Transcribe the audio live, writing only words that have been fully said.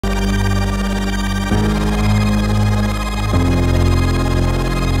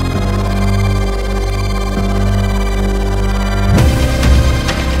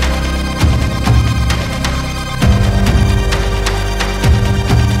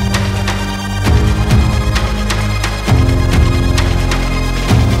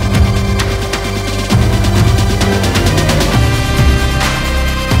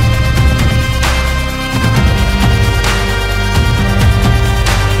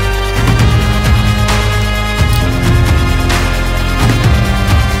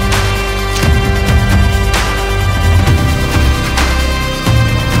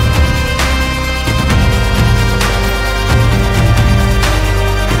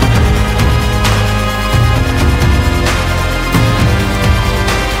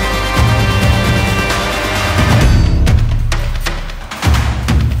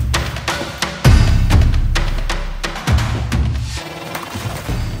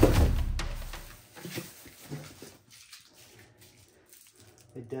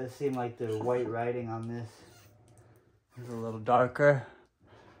does seem like the white writing on this is a little darker,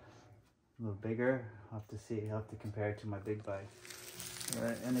 a little bigger. I'll have to see. I'll have to compare it to my big bike. All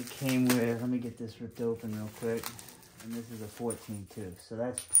right, and it came with, let me get this ripped open real quick. And this is a 14 too, so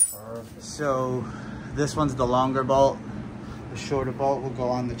that's perfect. So this one's the longer bolt. The shorter bolt will go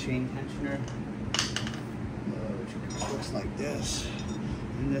on the chain tensioner, which looks like this.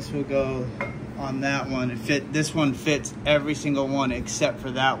 And this will go on that one. This one fits every single one except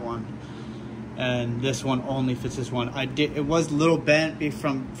for that one. And this one only fits this one. It was a little bent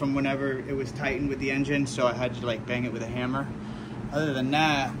from whenever it was tightened with the engine, so I had to like bang it with a hammer. Other than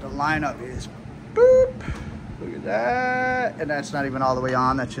that, the lineup is boop. Look at that. And that's not even all the way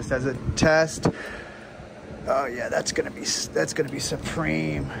on. That's just as a test. Oh yeah, that's gonna be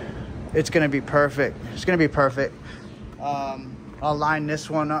supreme. It's gonna be perfect. It's gonna be perfect. I'll line this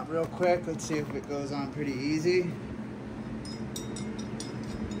one up real quick. Let's see if it goes on pretty easy.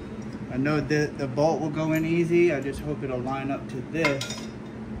 I know the bolt will go in easy. I just hope it'll line up to this.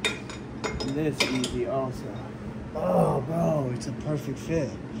 And this easy also. Oh, bro, it's a perfect fit.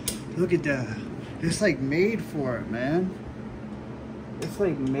 Look at that. It's like made for it, man. It's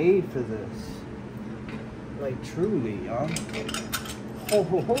like made for this. Like truly, y'all.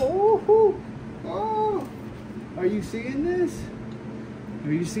 Oh. Are you seeing this?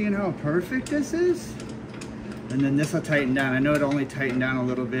 Are you seeing how perfect this is? And then this will tighten down. I know it only tightened down a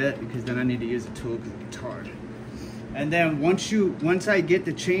little bit because then I need to use a tool because it's hard. And then once I get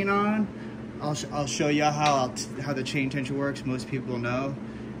the chain on, I'll show you how the chain tension works. Most people know.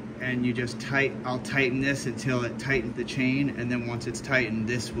 And you just I'll tighten this until it tightens the chain, and then once it's tightened,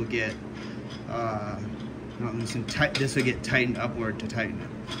 this will get this will get tightened upward to tighten it.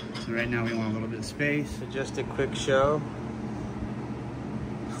 So right now we want a little bit of space. So just a quick show.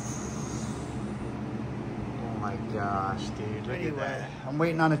 Oh my gosh, dude! Look at that. I'm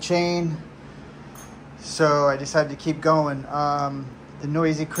waiting on a chain, so I decided to keep going. The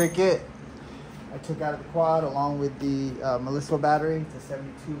NoisyCricket I took out of the quad along with the MOLICEL battery. It's a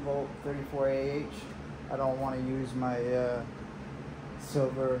 72 volt 34Ah. I don't want to use my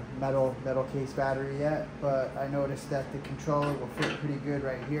silver metal case battery yet, but I noticed that the controller will fit pretty good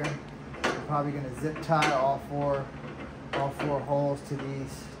right here. I'm probably going to zip tie all four holes to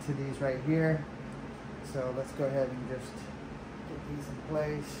these right here. So let's go ahead and just get these in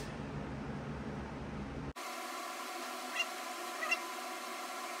place.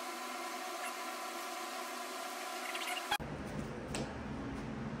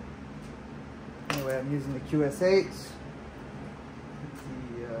 Anyway, I'm using the QS8s.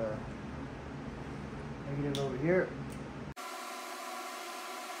 The negative over here.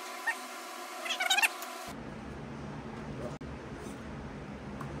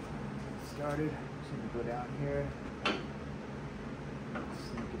 Started. Just need to go down here.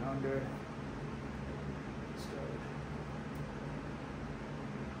 Sneak it under. Started.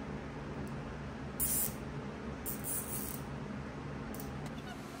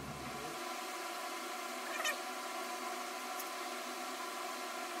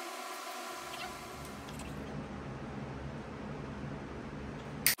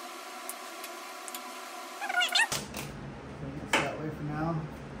 For now,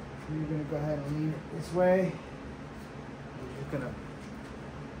 so you're going to go ahead and lean it this way. You're just going to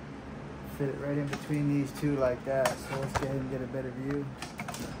fit it right in between these two like that. So let's go ahead and get a better view. Get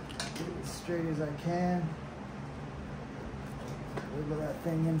it as straight as I can. Wiggle that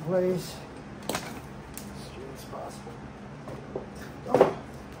thing in place as straight as possible. Oh.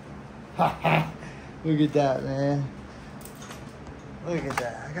 Look at that, man. Look at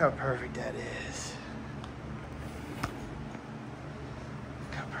that. Look how perfect that is.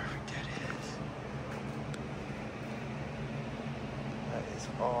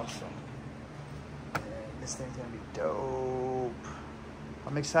 Awesome. Man, this thing's gonna be dope.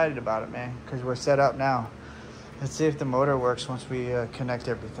 I'm excited about it, man, because we're set up now. Let's see if the motor works once we connect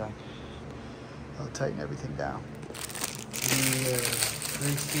everything. I'll tighten everything down. The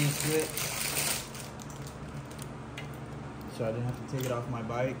 3-speed switch, so I didn't have to take it off my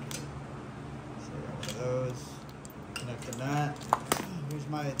bike. So I got one of those. Connecting that. Here's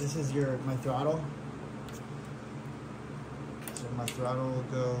this is my throttle. So my throttle will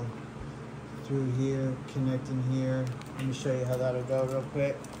go through here, connecting here. Let me show you how that'll go real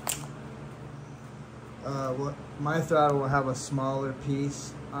quick. My throttle will have a smaller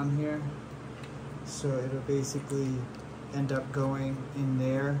piece on here. So it'll basically end up going in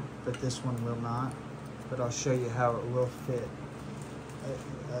there, but this one will not. But I'll show you how it will fit,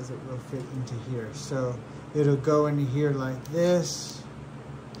 as it will fit into here. So it'll go into here like this,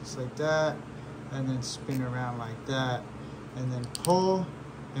 just like that, and then spin around like that. And then pull,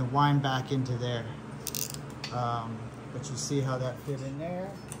 and wind back into there. But you see how that fit in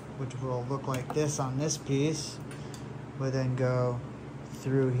there, which will look like this on this piece. We'll then go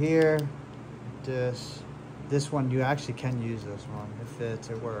through here. This one, you actually can use this one. It fits,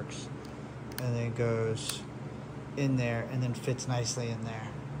 it works. And then it goes in there and then fits nicely in there.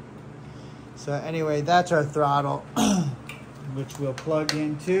 So anyway, that's our throttle, which we'll plug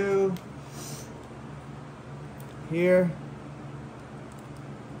into here.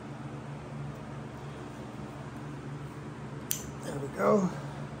 There we go.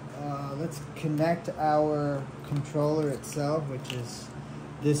 Let's connect our controller itself, which is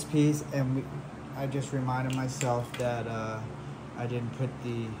this piece, and I just reminded myself that I didn't put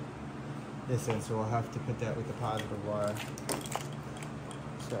this in, so we'll have to put that with the positive wire.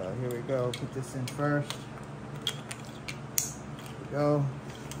 So here we go, put this in first. There we go.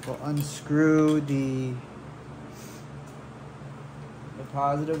 We'll unscrew the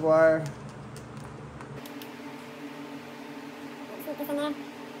positive wire. Put this in there. We'll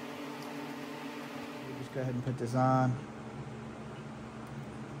just go ahead and put this on.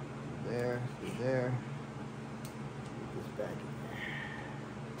 There, there. Put this back in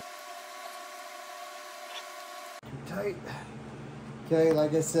there. Too tight. Okay,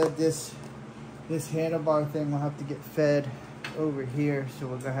 like I said, this handlebar thing will have to get fed over here, so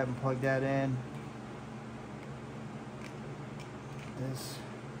we'll go ahead and plug that in. This.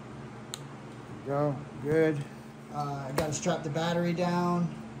 Go, good. I gotta strap the battery down.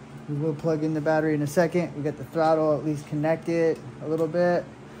 We will plug in the battery in a second. We got the throttle at least connected a little bit.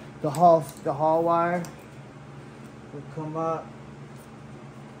 The hall wire will come up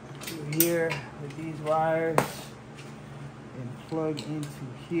through here with these wires and plug into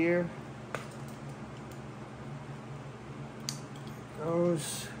here.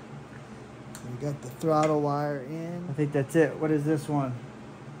 Goes. We got the throttle wire in. I think that's it. What is this one?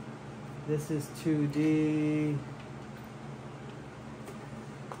 This is 2D.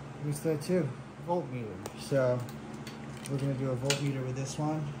 What's that too? Voltmeter. So we're gonna do a voltmeter with this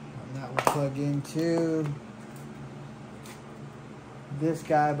one, and that will plug into this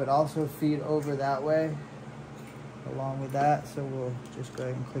guy, but also feed over that way along with that. So we'll just go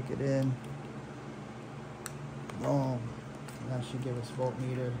ahead and click it in. Boom. And that should give us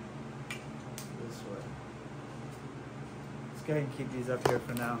voltmeter this way. Let's go ahead and keep these up here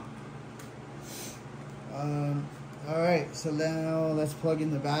for now. All right, so now let's plug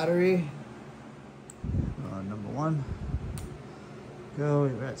in the battery. Number one. Go,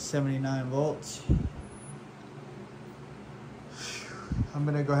 we're at 79 volts. I'm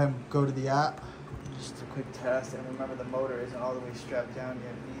gonna go ahead and go to the app. Just a quick test, and remember the motor isn't all the way strapped down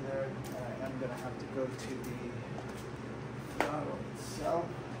yet either. I am gonna have to go to the throttle itself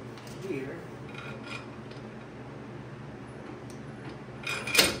here.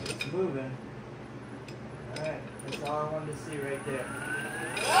 It's moving. Alright, that's all I wanted to see right there.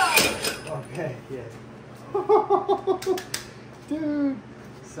 Okay, yeah. Dude.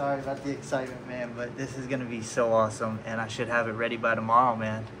 Sorry about the excitement, man, but this is gonna be so awesome, and I should have it ready by tomorrow,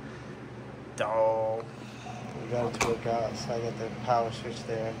 man. Oh. We got it to work out, so I got the power switch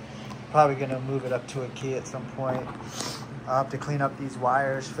there. Probably gonna move it up to a key at some point. I'll have to clean up these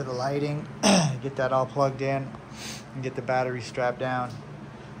wires for the lighting, get that all plugged in, and get the battery strapped down.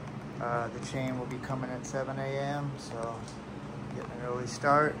 The chain will be coming at 7 a.m. so getting an early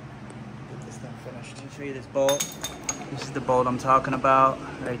start. Get this thing finished. Let me show you this bolt. This is the bolt I'm talking about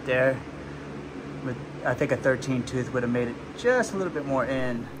right there. With, I think a 13 tooth would have made it just a little bit more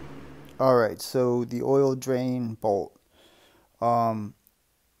in. All right, so the oil drain bolt.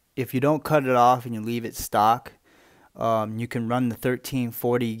 If you don't cut it off and you leave it stock, you can run the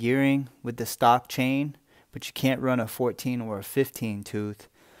 1340 gearing with the stock chain, but you can't run a 14 or a 15 tooth.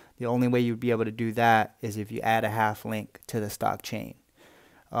 The only way you'd be able to do that is if you add a half link to the stock chain.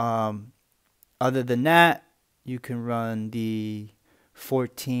 Other than that, you can run the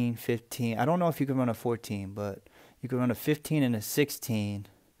 14, 15. I don't know if you can run a 14, but you can run a 15 and a 16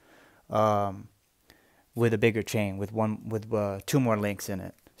 with a bigger chain with two more links in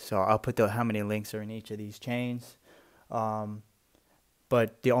it. So I'll put how many links are in each of these chains.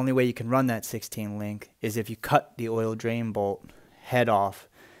 But the only way you can run that 16 link is if you cut the oil drain bolt head off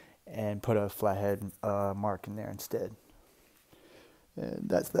and put a flathead mark in there instead. And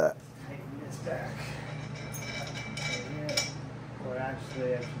that's that. Tighten this back. Or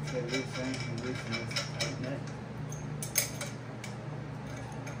actually, I should say loosen this, tighten it.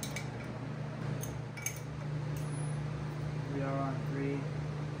 We are on 3.